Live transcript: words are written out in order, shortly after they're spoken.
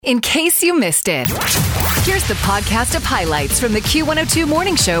In case you missed it, here's the podcast of highlights from the Q102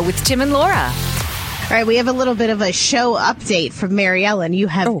 Morning Show with Tim and Laura. All right, we have a little bit of a show update from MaryElin. You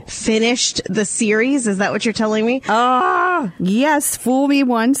have finished the series. Is that what you're telling me? Yes. Fool Me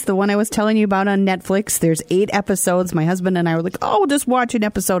Once, the one I was telling you about on Netflix. There's 8 episodes. My husband and I were like, we'll just watch an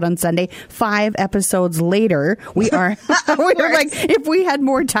episode on Sunday. 5 episodes later, we were like, if we had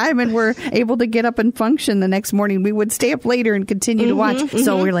more time and were able to get up and function the next morning, we would stay up later and continue to watch.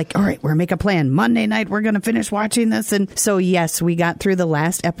 So we're like, all right, we're make a plan. Monday night, we're going to finish watching this. And so, yes, we got through the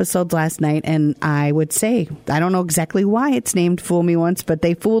last episodes last night, and I would say, I don't know exactly why it's named Fool Me Once, but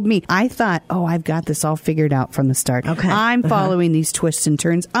they fooled me. I thought, I've got this all figured out from the start. Okay. I'm following these twists and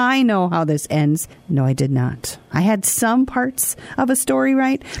turns. I know how this ends. No, I did not. I had some parts of a story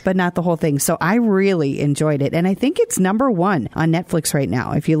right, but not the whole thing. So I really enjoyed it. And I think it's number 1 on Netflix right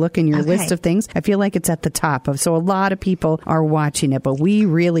now. If you look in your list of things, I feel like it's at the top of. So a lot of people are watching it, but we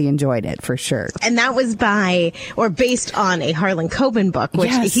really enjoyed it for sure. And that was based on a Harlan Coben book,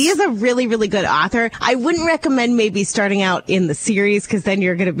 which he is a really, really good author. I wouldn't recommend maybe starting out in the series, because then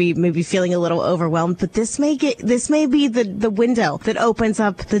you're going to be maybe feeling a little overwhelmed. But this may be the window that opens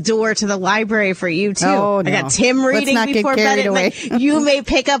up the door to the library for you too. Oh, no. I got Tim reading before bed at night. You may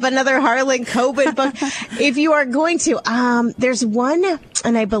pick up another Harlan Coben book if you are going to. There's one,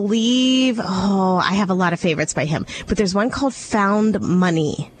 and I believe, I have a lot of favorites by him, but there's one called Found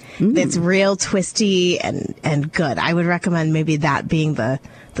Money. That's real twisty and good. I would recommend maybe that being the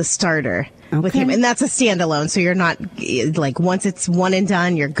starter. With him. And that's a standalone, so you're not, like, once it's one and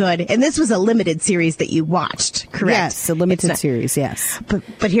done, you're good. And this was a limited series that you watched, correct? Yes, a limited series, yes.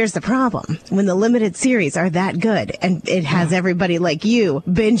 But here's the problem. When the limited series are that good, and it has everybody like you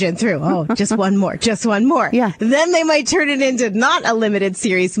binging through, just one more, just one more. Yeah. Then they might turn it into not a limited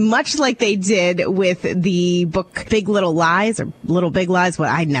series, much like they did with the book Big Little Lies, or Little Big Lies. Well,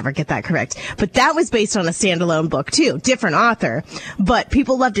 I never get that correct. But that was based on a standalone book, too. Different author. But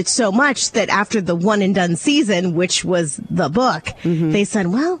people loved it so much that after the one and done season, which was the book, they said,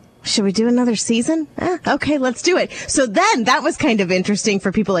 well, should we do another season? Okay, let's do it. So then that was kind of interesting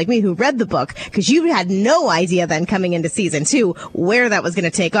for people like me who read the book, because you had no idea then coming into season 2 where that was going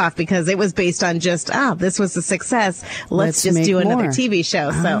to take off, because it was based on just, this was a success. Let's just do another TV show.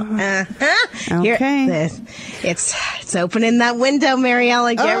 So, okay. It's opening that window,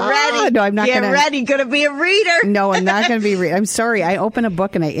 MaryElin. Get ready. No, I'm not Get ready. Going to be a reader. No, I'm not going to be. I'm sorry. I open a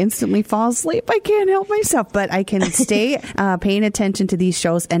book and I instantly fall asleep. I can't help myself, but I can stay paying attention to these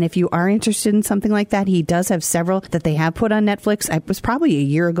shows. And if you are interested in something like that, he does have several that they have put on Netflix. It was probably a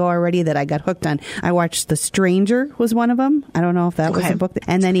year ago already that I got hooked on. I watched The Stranger was one of them. I don't know if that was a book.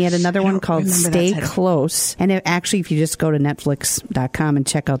 And then he had another one called Stay Close. And actually, if you just go to Netflix.com and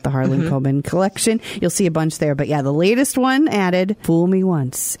check out the Harlan Coben collection, you'll see a bunch there. But yeah, the latest one added Fool Me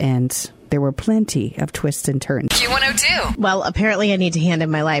Once, and there were plenty of twists and turns. Q102. Well, apparently I need to hand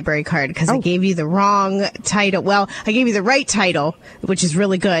in my library card, because I gave you the wrong title. Well, I gave you the right title, which is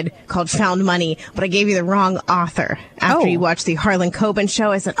really good, called Found Money, but I gave you the wrong author. After you watched the Harlan Coben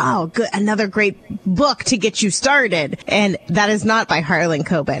show, I said, good, another great book to get you started. And that is not by Harlan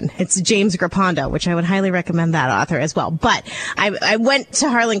Coben. It's James Grapondo, which I would highly recommend that author as well. But I went to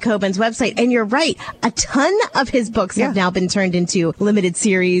Harlan Coben's website, and you're right. A ton of his books have now been turned into limited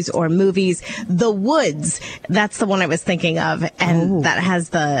series or movies. The Woods, that's the one I was thinking of, and that has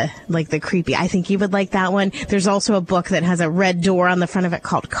the creepy. I think you would like that one. There's also a book that has a red door on the front of it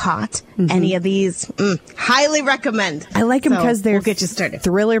called Caught. Any of these, highly recommend. I like them because they're we'll get you started.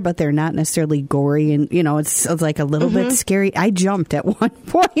 Thriller, but they're not necessarily gory, and it's like a little bit scary. I jumped at one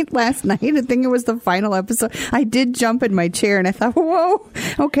point last night. I think it was the final episode. I did jump in my chair, and I thought, whoa,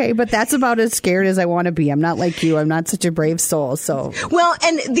 okay, but that's about as scared as I want to be. I'm not like you. I'm not such a brave soul. So well,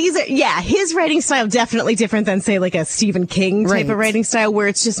 and these are his writing style definitely different than, say, like a Stephen King type of writing style, where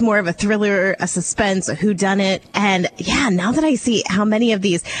it's just more of a thriller, a suspense, a whodunit. And now that I see how many of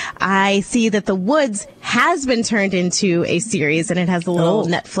these, I see that The Woods has been turned into a series, and it has a little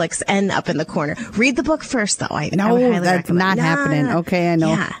Netflix N up in the corner. Read the book first, though. I would highly that's recommend. not happening. Okay, I know.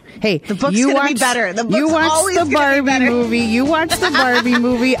 Yeah. Hey, the book's going to be better. The book's you watch always the Barbie movie. You watch the Barbie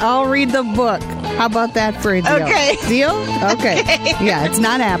movie. I'll read the book. How about that for a deal? Okay. Deal? Okay. Yeah, it's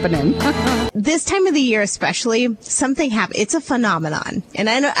not happening. This time of the year especially, something happens. It's a phenomenon. And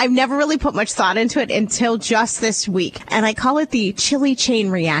I've never really put much thought into it until just this week. And I call it the chili chain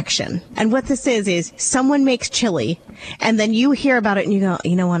reaction. And what this is someone makes chili, and then you hear about it and you go,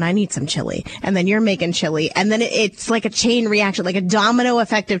 you know what, I need some chili. And then you're making chili. And then it's like a chain reaction, like a domino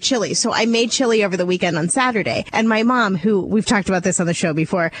effect of chili. So I made chili over the weekend on Saturday. And my mom, who we've talked about this on the show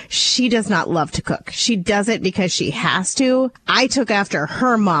before, she does not love to cook. She does it because she has to. I took after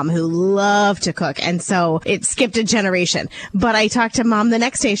her mom, who loved to cook. And so it skipped a generation. But I talked to Mom the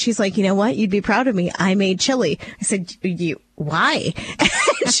next day. She's like, you know what? You'd be proud of me. I made chili. I said, why?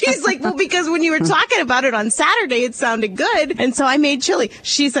 She's like, well, because when you were talking about it on Saturday, it sounded good. And so I made chili.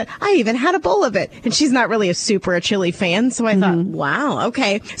 She said, I even had a bowl of it. And she's not really a chili fan. So I thought, wow,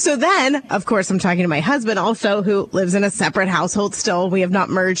 okay. So then, of course, I'm talking to my husband also, who lives in a separate household still. We have not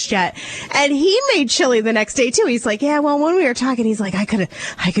merged yet. And he made chili the next day too. He's like, yeah, well, when we were talking, he's like, I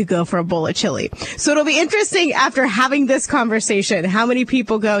could go for a bowl of chili. So it'll be interesting after having this conversation, how many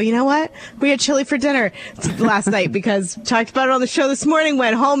people go, you know what? We had chili for dinner last night because talked about it on the show this morning,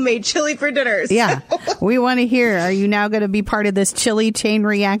 went home, made chili for dinner. So. Yeah. We want to hear, are you now going to be part of this chili chain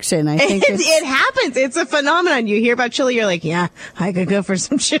reaction? I think it happens. It's a phenomenon. You hear about chili, you're like, yeah, I could go for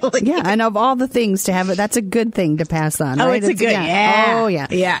some chili. Yeah. And of all the things to have it, that's a good thing to pass on. Oh, right? it's a good, yeah. Oh, yeah.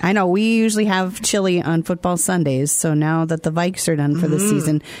 Yeah. I know. We usually have chili on football Sundays. So now that the Vikes are done for the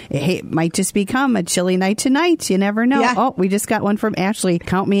season, it might just become a chili night tonight. You never know. Yeah. Oh, we just got one from Ashley.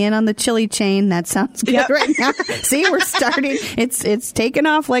 Count me in on the chili chain. That sounds good right now. See, we're starting. It's taken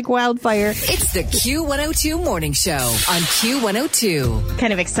off like wildfire. It's the Q102 Morning Show on Q102.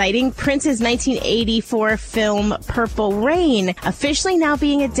 Kind of exciting. Prince's 1984 film Purple Rain officially now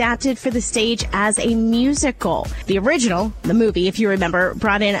being adapted for the stage as a musical. The original, the movie, if you remember,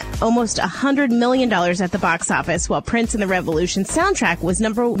 brought in almost $100 million at the box office, while Prince and the Revolution soundtrack was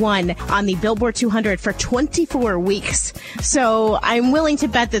 #1 on the Billboard 200 for 24 weeks. So I'm willing to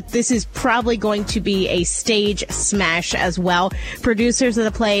bet that this is probably going to be a stage smash as well. Producers of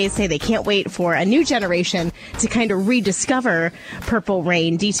the play say they can't wait for a new generation to kind of rediscover Purple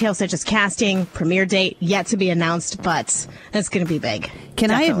Rain. Details such as casting, premiere date yet to be announced, but that's going to be big. Can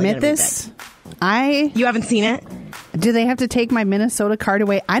Definitely I admit this? You haven't seen it? Do they have to take my Minnesota card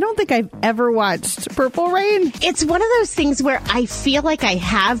away? I don't think I've ever watched Purple Rain. It's one of those things where I feel like I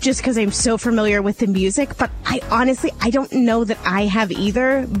have just because I'm so familiar with the music, but I don't know that I have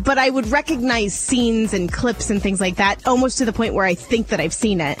either. But I would recognize scenes and clips and things like that almost to the point where I think that I've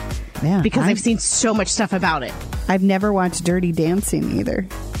seen it. Yeah, because I've seen so much stuff about it. I've never watched Dirty Dancing either.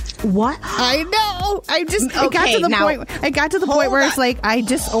 What? I know. I got to the point where it's like I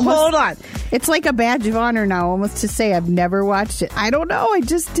just almost hold on. It's like a badge of honor now, almost to say I've never watched it. I don't know. I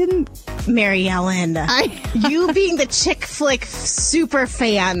just didn't. MaryElin, you being the chick flick super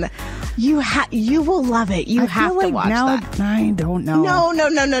fan, you will love it. You have to watch that. I don't know.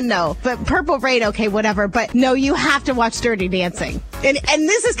 No. But Purple Rain, okay, whatever. But no, you have to watch Dirty Dancing. And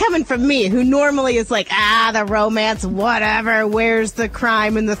this is coming from me, who normally is like, the romance, whatever. Where's the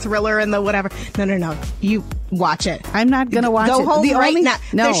crime and the thriller and the whatever? No. You watch it. I'm not going to watch it. Go home now.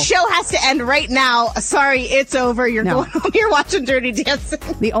 No. The show has to end right now. Sorry, it's over. You're going home. You're watching Dirty Dancing.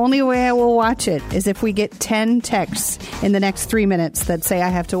 The only way I will watch it is if we get 10 texts in the next 3 minutes that say I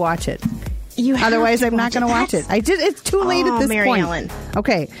have to watch it. Otherwise, I'm not going to watch it. It's too late at this MaryElin. point.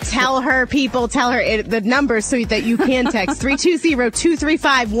 Okay. Tell her the numbers so that you can text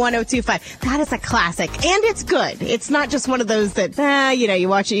 320-235-1025. That is a classic. And it's good. It's not just one of those that, you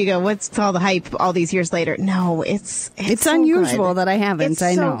watch it, you go, what's all the hype all these years later? No, it's so unusual good. that I haven't. It's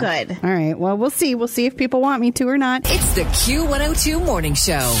I know. so good. All right. Well, we'll see. We'll see if people want me to or not. It's the Q102 Morning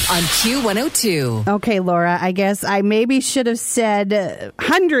Show on Q102. Okay, Laura, I guess I maybe should have said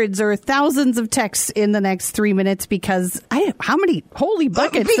hundreds or thousands of texts in the next 3 minutes because how many holy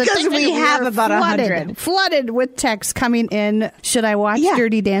buckets? Because we have about 100 flooded with texts coming in. Should I watch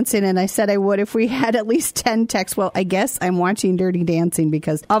Dirty Dancing? And I said I would if we had at least 10 texts. Well, I guess I'm watching Dirty Dancing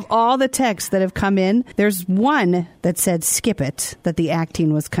because of all the texts that have come in, there's one that said skip it, that the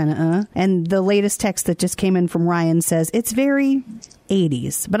acting was kind of and the latest text that just came in from Ryan says it's very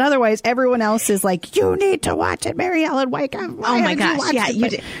 80s. But otherwise, everyone else is like, you need to watch it, MaryElin. Wake up. Oh my gosh. Yeah,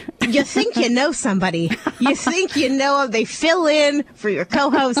 you think you know somebody. You think you know them. They fill in for your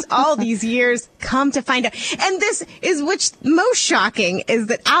co-host all these years. Come to find out. And this is which most shocking is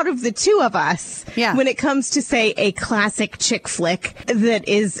that out of the two of us, when it comes to, say, a classic chick flick that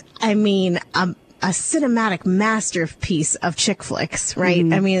is, cinematic masterpiece of chick flicks, right?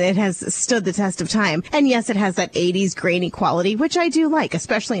 I mean, it has stood the test of time. And yes, it has that 80s grainy quality, which I do like,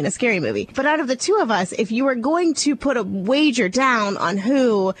 especially in a scary movie. But out of the two of us, if you were going to put a wager down on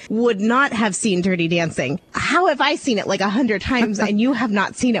who would not have seen Dirty Dancing, how have I seen it like 100 times and you have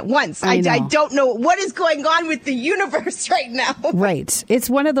not seen it once? I don't know what is going on with the universe right now. Right. It's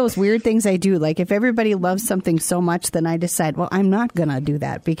one of those weird things I do. Like, if everybody loves something so much, then I decide, well, I'm not going to do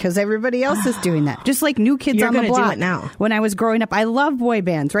that because everybody else is doing that. Just like New Kids on the Block. Do it now. When I was growing up, I love boy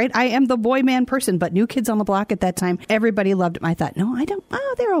bands, right? I am the boy band person, but New Kids on the Block at that time, everybody loved them. I thought, no, I don't.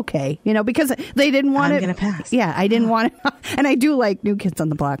 Oh, they're okay. You know, because they didn't want it. I'm going to pass. Yeah, I didn't want it. And I do like New Kids on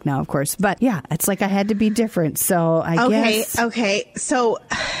the Block now, of course. But yeah, it's like I had to be different. So I guess. Okay. So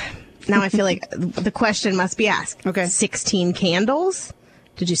now I feel like the question must be asked. Okay. 16 Candles.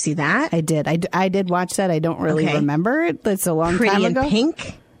 Did you see that? I did. I did watch that. I don't really remember it. That's a long time ago. Pretty in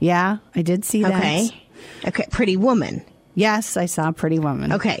Pink? Yeah, I did see that. Okay. Pretty Woman. Yes, I saw Pretty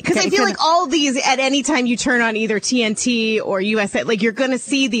Woman. Okay, because I feel like all these, at any time you turn on either TNT or USA, like you're going to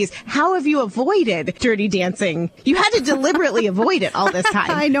see these. How have you avoided Dirty Dancing? You had to deliberately avoid it all this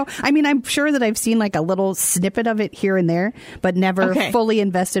time. I know. I mean, I'm sure that I've seen like a little snippet of it here and there, but never fully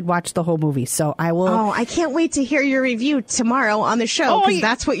watched the whole movie. So I will. Oh, I can't wait to hear your review tomorrow on the show, because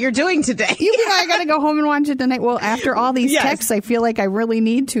that's what you're doing today. You think I got to go home and watch it tonight? Well, after all these texts, I feel like I really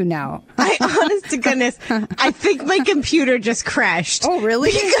need to now. Honest to goodness, I think my computer just crashed. Oh,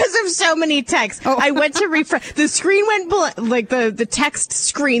 really? Because of so many texts. Oh. I went to refresh. The screen went blank, like the text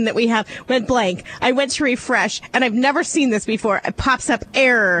screen that we have went blank. I went to refresh, and I've never seen this before. It pops up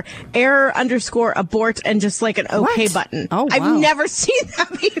error _abort, and just like an OK button. Oh, wow. I've never seen that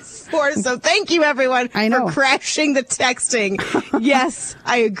before. So thank you, everyone, for crashing the texting. Yes,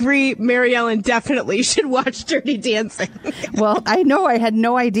 I agree. MaryElin definitely should watch Dirty Dancing. Well, I know. I had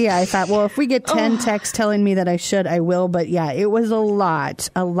no idea. I thought, well, if we get 10 texts telling me that I should, I will. But yeah, it was a lot.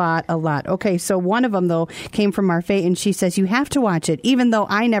 Okay, so one of them, though, came from Marfay, and she says, you have to watch it, even though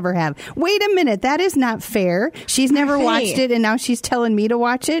I never have. Wait a minute. That is not fair. She's never watched it, and now she's telling me to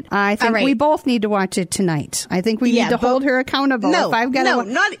watch it. I think we both need to watch it tonight. I think we need to hold her accountable. No,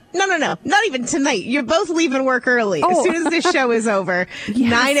 not even tonight. You're both leaving work early. As soon as this show is over,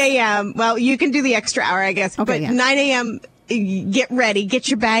 9 a.m. Well, you can do the extra hour, I guess, but 9 a.m., get ready, get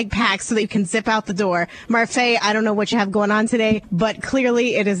your bag packed so that you can zip out the door. Marfay, I don't know what you have going on today, but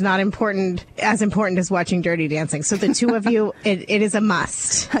clearly it is not as important as watching Dirty Dancing. So the two of you, it is a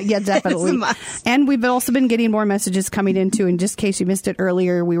must. Yeah, definitely. It's a must. And we've also been getting more messages coming into, and just in case you missed it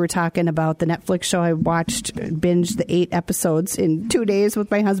earlier, we were talking about the Netflix show I binged the 8 episodes in 2 days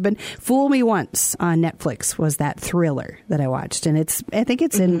with my husband. Fool Me Once on Netflix was that thriller that I watched. And I think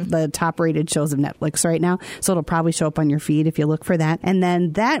it's in the top rated shows of Netflix right now. So it'll probably show up on your feed if you look for that. And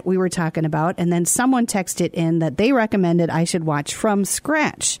then that we were talking about, and then someone texted in that they recommended I should watch From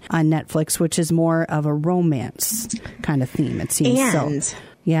Scratch on Netflix, which is more of a romance kind of theme, it seems. And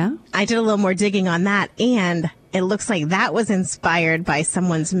yeah, I did a little more digging on that, and it looks like that was inspired by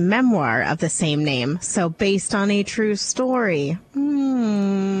someone's memoir of the same name. So based on a true story.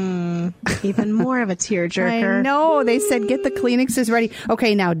 Even more of a tearjerker. I know. They said get the Kleenexes ready.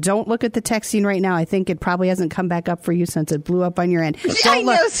 Okay, now don't look at the texting right now. I think it probably hasn't come back up for you since it blew up on your end. I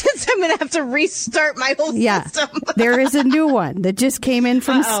know, since I'm going to have to restart my whole system. There is a new one that just came in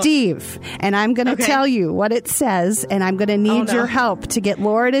from Steve. And I'm going to tell you what it says, and I'm going to need your help to get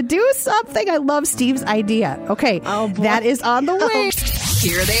Laura to do something. I love Steve's idea. Okay, that is on the way.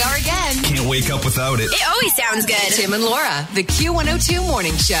 Here they are again. Can't wake up without it. It always sounds good. Tim and Laura, the Q102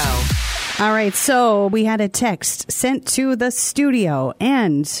 Morning Show. All right, so we had a text sent to the studio,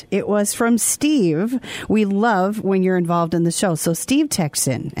 and it was from Steve. We love when you're involved in the show. So Steve texts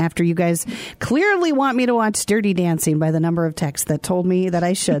in after you guys clearly want me to watch Dirty Dancing by the number of texts that told me that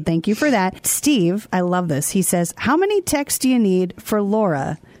I should. Thank you for that. Steve, I love this. He says, how many texts do you need for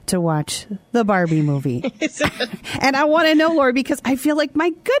Laura to watch the Barbie movie? And I want to know, Laura, because I feel like, my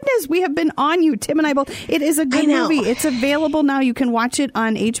goodness, we have been on you, Tim and I both. It is a good movie. It's available now. You can watch it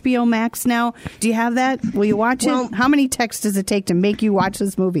on HBO Max now. Do you have that? Will you watch it? How many texts does it take to make you watch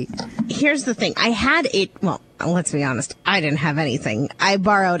this movie? Here's the thing. I had let's be honest. I didn't have anything. I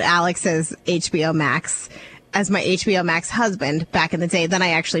borrowed Alex's HBO Max as my HBO Max husband back in the day. Then I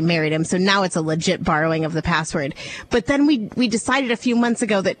actually married him. So now it's a legit borrowing of the password. But then we decided a few months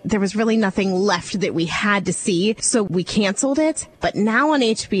ago that there was really nothing left that we had to see. So we canceled it. But now on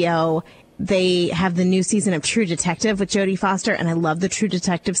HBO, they have the new season of True Detective with Jodie Foster, and I love the True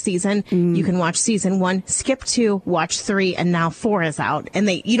Detective season. You can watch season 1, skip 2, watch 3, and now 4 is out. And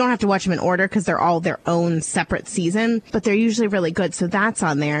you don't have to watch them in order because they're all their own separate season, but they're usually really good. So that's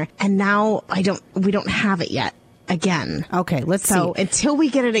on there. And now we don't have it yet. Again. Okay, let's see. So until we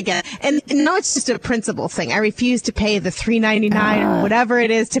get it again, and no, it's just a principle thing. I refuse to pay the $3.99 or whatever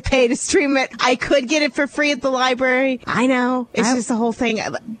it is to pay to stream it. I could get it for free at the library. I know. It's just the whole thing.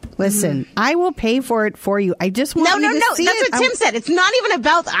 Listen, I will pay for it for you. I just want you to see That's it. what Tim said. It's not even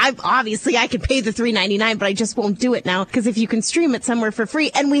about, obviously I could pay the $3.99, but I just won't do it now because if you can stream it somewhere for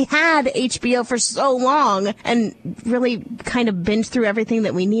free, and we had HBO for so long and really kind of binged through everything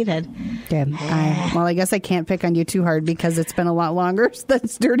that we needed. Okay. Well, I guess I can't pick on you too hard because it's been a lot longer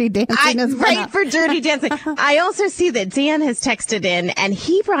since Dirty Dancing has been up. For Dirty Dancing. I also see that Dan has texted in, and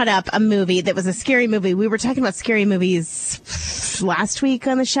he brought up a movie that was a scary movie. We were talking about scary movies last week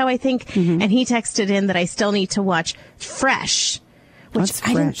on the show, I think, and he texted in that I still need to watch Fresh, which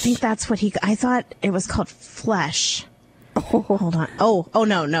I don't think that's what I thought it was called Flesh. Oh, hold on. Oh,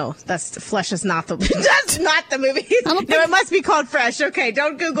 no. That's Flesh is not that's not the movie. No, it must be called Fresh. Okay,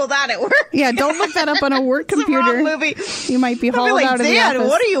 don't Google that at work. Yeah, don't look that up on a work computer. It's the wrong movie. You might be hauled out of the office.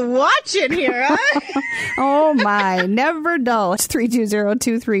 What are you watching here, huh? Oh my, never dull. It's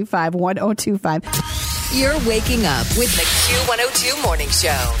 320-235-1025. You're waking up with the Q102 Morning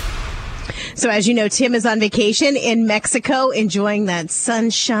Show. So as you know, Tim is on vacation in Mexico, enjoying that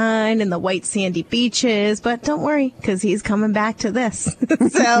sunshine and the white sandy beaches. But don't worry, because he's coming back to this.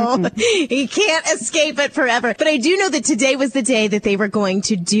 So he can't escape it forever. But I do know that today was the day that they were going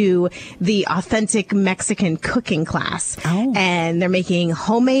to do the authentic Mexican cooking class. Oh. And they're making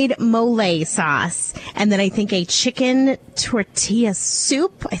homemade mole sauce. And then I think a chicken tortilla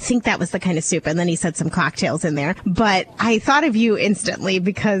soup. I think that was the kind of soup. And then he said some cocktails in there. But I thought of you instantly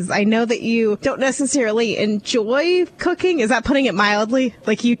because I know that you don't necessarily enjoy cooking. Is that putting it mildly?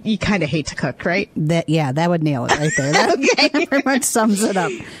 Like you kind of hate to cook, right? That would nail it right there. That pretty much sums it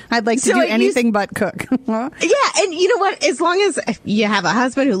up. I'd like to do anything but cook. Yeah, and you know what? As long as you have a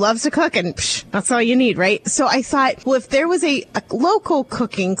husband who loves to cook, and that's all you need, right? So I thought, well, if there was a local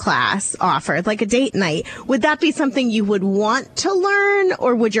cooking class offered, like a date night, would that be something you would want to learn,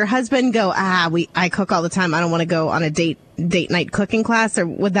 or would your husband go, I cook all the time, I don't want to go on a date night cooking class, or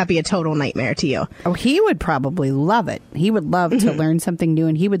would that be a total nightmare to you? Oh, he would probably love it. He would love to learn something new,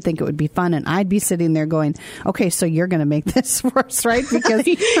 and he would think it would be fun, and I'd be sitting there going, okay, so you're going to make this for us, right? Because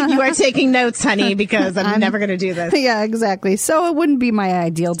you are taking notes, honey, because I'm never going to do this. Yeah, exactly. So it wouldn't be my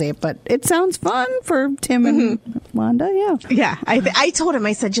ideal date, but it sounds fun for Tim and Wanda, yeah. Yeah, I told him,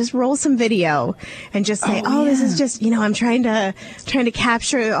 I said, just roll some video and just say, this is just, I'm trying to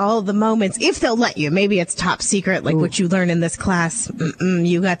capture all the moments, if they'll let you. Maybe it's top secret, like what you learn in this class,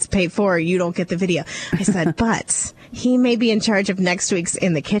 you got to pay for, you don't get the video. I said, but he may be in charge of next week's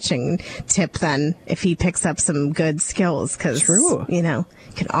In the Kitchen tip then, if he picks up some good skills, because, you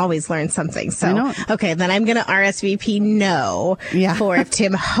can always learn something. So, okay, then I'm going to RSVP for if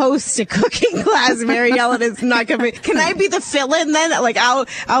Tim hosts a cooking class, MaryElin is not going to be. Can I be the fill-in then? Like,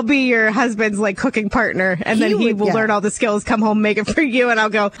 I'll be your husband's, like, cooking partner, and then he will learn all the skills, come home, make it for you, and I'll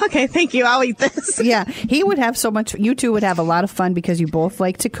go, okay, thank you, I'll eat this. Yeah, he would have so much, you two would have a lot of fun because you both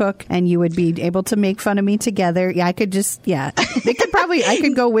like to cook, and you would be able to make fun of me together. Yeah, I could just, they could probably, I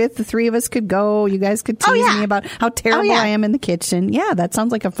could go with, the three of us could go, you guys could tease me about how terrible I am in the kitchen. Yeah, that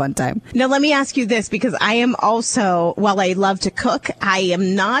sounds like a fun time. Now, let me ask you this, because I am also, while I love to cook, I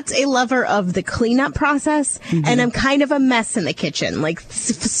am not a lover of the cleanup process, and I'm kind of a mess in the kitchen. Like,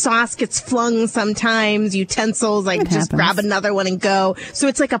 sauce gets flung sometimes, utensils, like, just grab another one and go. So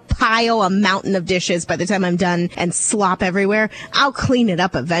it's like a mountain of dishes by the time I'm done, and slop everywhere. I'll clean it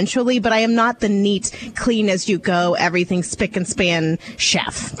up eventually, but I am not the neat, clean as you go, everything spick and span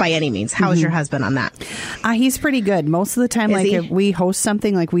chef by any means. How is your husband on that? He's pretty good. Most of the time, if we host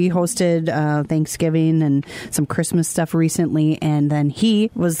something, like we hosted Thanksgiving and some Christmas stuff recently, and then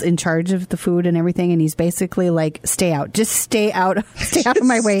he was in charge of the food and everything, and he's basically like, stay out. Just stay out of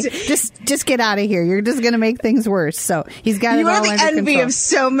my way. Just get out of here. You're just going to make things worse. So he's got it all under control. You are the envy of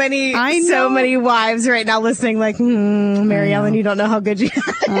so many wives right now listening, like, MaryElin, you don't know how good you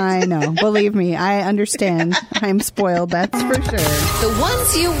are. I know. Believe me, I understand. I'm spoiled, that's for sure. The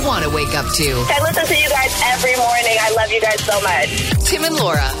ones you want to wake up to. I listen to you guys every morning. I love you guys so much. Tim and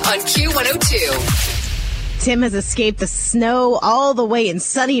Laura on Q102. Tim has escaped the snow all the way in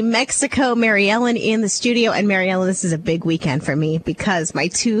sunny Mexico. MaryElin in the studio. And MaryElin, this is a big weekend for me because my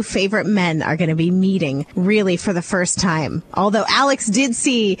two favorite men are going to be meeting really for the first time. Although Alex did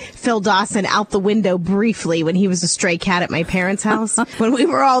see Phil Dawson out the window briefly when he was a stray cat at my parents' house when we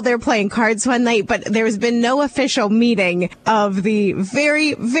were all there playing cards one night. But there has been no official meeting of the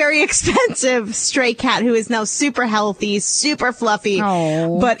very, very expensive stray cat who is now super healthy, super fluffy.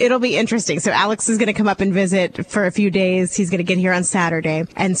 Aww. But it'll be interesting. So Alex is going to come up and visit for a few days. He's going to get here on Saturday.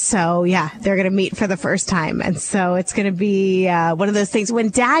 And so, yeah, they're going to meet for the first time. And so it's going to be one of those things. When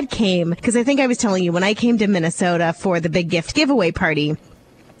Dad came, because I think I was telling you, when I came to Minnesota for the big gift giveaway party,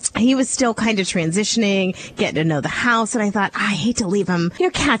 he was still kind of transitioning, getting to know the house, and I thought, I hate to leave him. You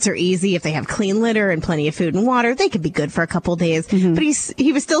know, cats are easy. If they have clean litter and plenty of food and water, they could be good for a couple of days. Mm-hmm. But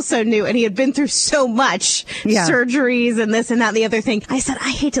he was still so new, and he had been through so much surgeries and this and that and the other thing. I said,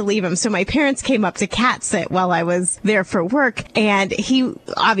 I hate to leave him. So my parents came up to cat sit while I was there for work, and he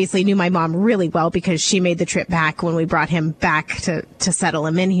obviously knew my mom really well because she made the trip back when we brought him back to settle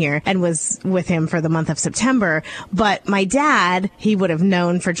him in here and was with him for the month of September. But my dad, he would have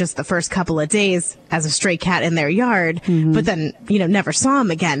known for just the first couple of days as a stray cat in their yard, but then, never saw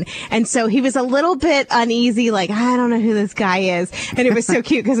him again. And so he was a little bit uneasy, like, I don't know who this guy is. And it was so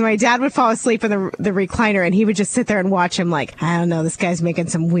cute because my dad would fall asleep in the recliner and he would just sit there and watch him like, I don't know, this guy's making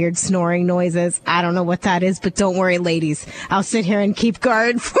some weird snoring noises. I don't know what that is, but don't worry, ladies. I'll sit here and keep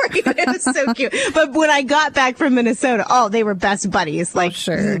guard for you. It was so cute. But when I got back from Minnesota, they were best buddies, like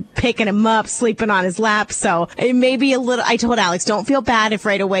picking him up, sleeping on his lap. So it may be a little, I told Alex, don't feel bad if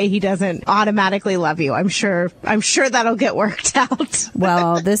right away he doesn't automatically love you. I'm sure that'll get worked out.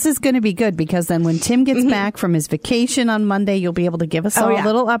 Well, this is going to be good because then when Tim gets back from his vacation on Monday, you'll be able to give us a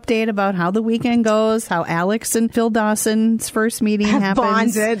little update about how the weekend goes, how Alex and Phil Dawson's first meeting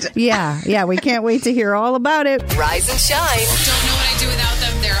happens. Bonded. Yeah, we can't wait to hear all about it. Rise and shine. Don't know what I do without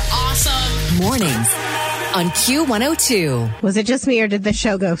them. They're awesome. Mornings on Q102. Was it just me or did the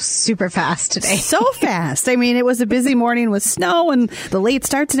show go super fast today? So fast. I mean, it was a busy morning with snow and the late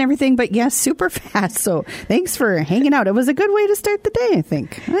starts and everything, but yes, super fast. So thanks for hanging out. It was a good way to start the day, I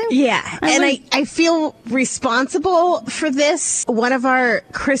think. I feel responsible for this. One of our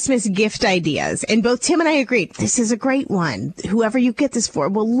Christmas gift ideas, and both Tim and I agreed, this is a great one. Whoever you get this for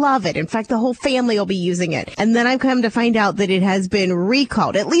will love it. In fact, the whole family will be using it. And then I've come to find out that it has been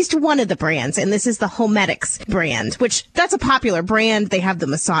recalled, at least one of the brands, and this is the Homedics brand, which that's a popular brand. They have the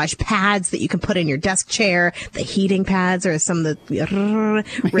massage pads that you can put in your desk chair, the heating pads, or some of the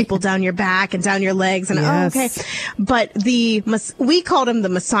ripple down your back and down your legs. And okay. But we called them the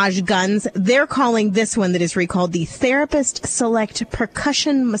massage guns. They're calling this one that is recalled the Therapist Select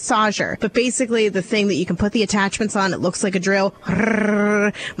Percussion Massager. But basically the thing that you can put the attachments on, it looks like a drill,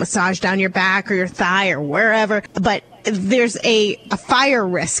 massage down your back or your thigh or wherever. But there's a fire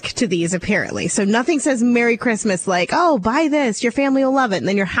risk to these, apparently. So nothing says Merry Christmas like, buy this, your family will love it, and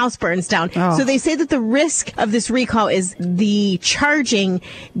then your house burns down. So they say that the risk of this recall is the charging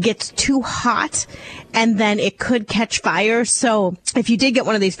gets too hot and then it could catch fire. So if you did get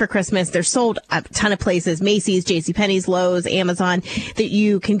one of these for Christmas, they're sold a ton of places, Macy's, JCPenney's, Lowe's, Amazon, that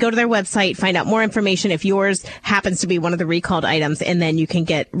you can go to their website, find out more information if yours happens to be one of the recalled items, and then you can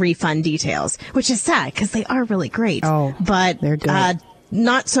get refund details, which is sad because they are really great. But they're good.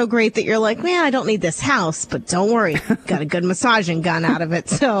 Not so great that you're like, man, I don't need this house, but don't worry. Got a good massaging gun out of it.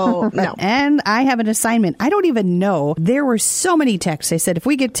 So no. And I have an assignment. I don't even know. There were so many texts. I said, if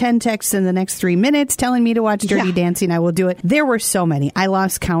we get 10 texts in the next 3 minutes telling me to watch Dirty Dancing, I will do it. There were so many. I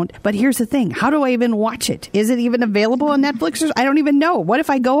lost count. But here's the thing. How do I even watch it? Is it even available on Netflix? I don't even know. What if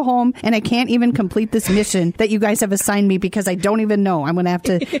I go home and I can't even complete this mission that you guys have assigned me because I don't even know? I'm going to have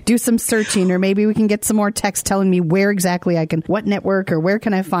to do some searching, or maybe we can get some more text telling me where exactly I can, what network or where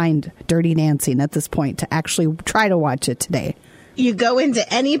can I find Dirty Dancing at this point to actually try to watch it today. You go into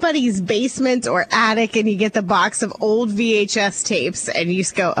anybody's basement or attic and you get the box of old VHS tapes and you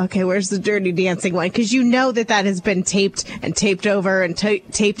just go, okay, where's the Dirty Dancing one? Because you know that has been taped and taped over and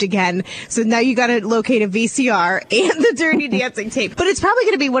taped again. So now you got to locate a VCR and the Dirty Dancing tape. But it's probably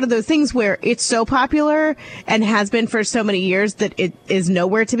going to be one of those things where it's so popular and has been for so many years that it is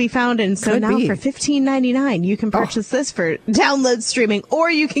nowhere to be found. And so now for $15.99, you can purchase this for download streaming, or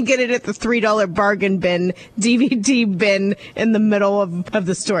you can get it at the $3 bargain bin, DVD bin in the middle of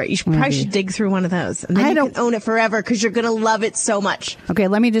the story. You probably should dig through one of those. And then you can own it forever because you're going to love it so much. Okay,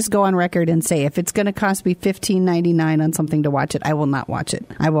 let me just go on record and say, if it's going to cost me $15.99 on something to watch it, I will not watch it.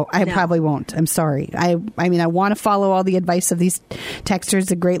 I probably won't. I'm sorry. I mean, I want to follow all the advice of these texters,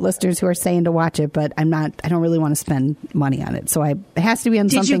 the great listeners who are saying to watch it, but I don't really want to spend money on it. So it has to be on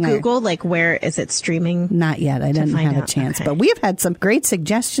something. Did you Google, where is it streaming? Not yet. I didn't have a chance. Okay. But we have had some great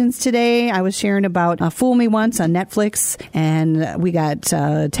suggestions today. I was sharing about Fool Me Once on Netflix, and we got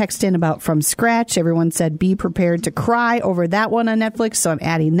text in about From Scratch. Everyone said be prepared to cry over that one on Netflix, so I'm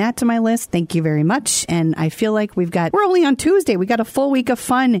adding that to my list. Thank you very much. And I feel like we're only on Tuesday. We got a full week of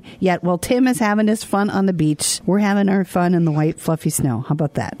fun yet. Well, Tim is having his fun on the beach. We're having our fun in the white fluffy snow. How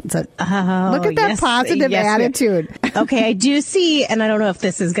about that? Look at that positive attitude. Okay, I do see, and I don't know if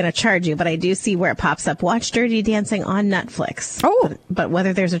this is going to charge you, but I do see where it pops up. Watch Dirty Dancing on Netflix. Oh. But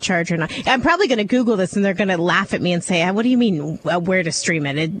whether there's a charge or not. I'm probably going to Google this and they're going to laugh at me and say, what do you mean where to stream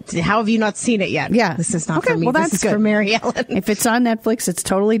it? How have you not seen it yet? Yeah. This is not for me. Well, that's this is for MaryElin. If it's on Netflix, it's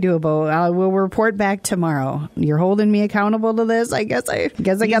totally doable. We'll report back tomorrow. You're holding me accountable to this. I guess I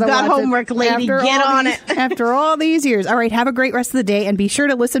got to watch homework, lady. Get on it. After all these years. All right. Have a great rest of the day and be sure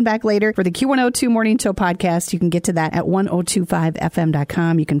to listen back later for the Q102 Morning Show podcast. You can get to that at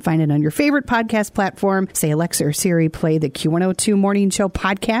 1025fm.com. You can find it on your favorite podcast platform. Say Alexa or Siri, play the Q102 Morning Show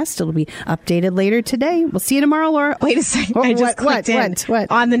podcast. It'll be updated later today. We'll see you tomorrow, Laura. Wait a second. I just clicked in.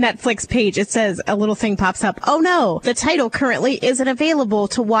 What? On the Netflix page, it says a little thing pops up. Oh no, the title currently isn't available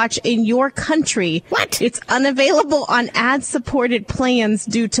to watch in your country. What? It's unavailable on ad-supported plans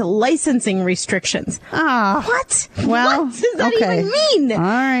due to licensing restrictions. Ah. What? Well, what does that even mean? All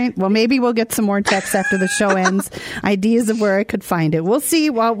right. Well, maybe we'll get some more texts after the show ends. Ideas of where I could find it. We'll see.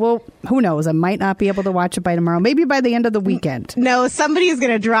 Well, who knows? I might not be able to watch it by tomorrow. Maybe by the end of the weekend. No, somebody is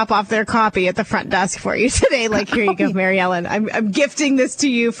going to drop off their copy at the front desk for you today. Here you go, MaryElin. I'm gifting this to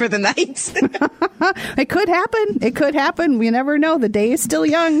you for the night. It could happen. It could happen. We never know. The day is still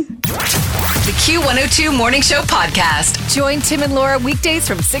young. The Q102 Morning Show podcast. Join Tim and Laura weekdays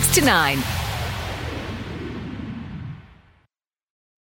from 6 to 9.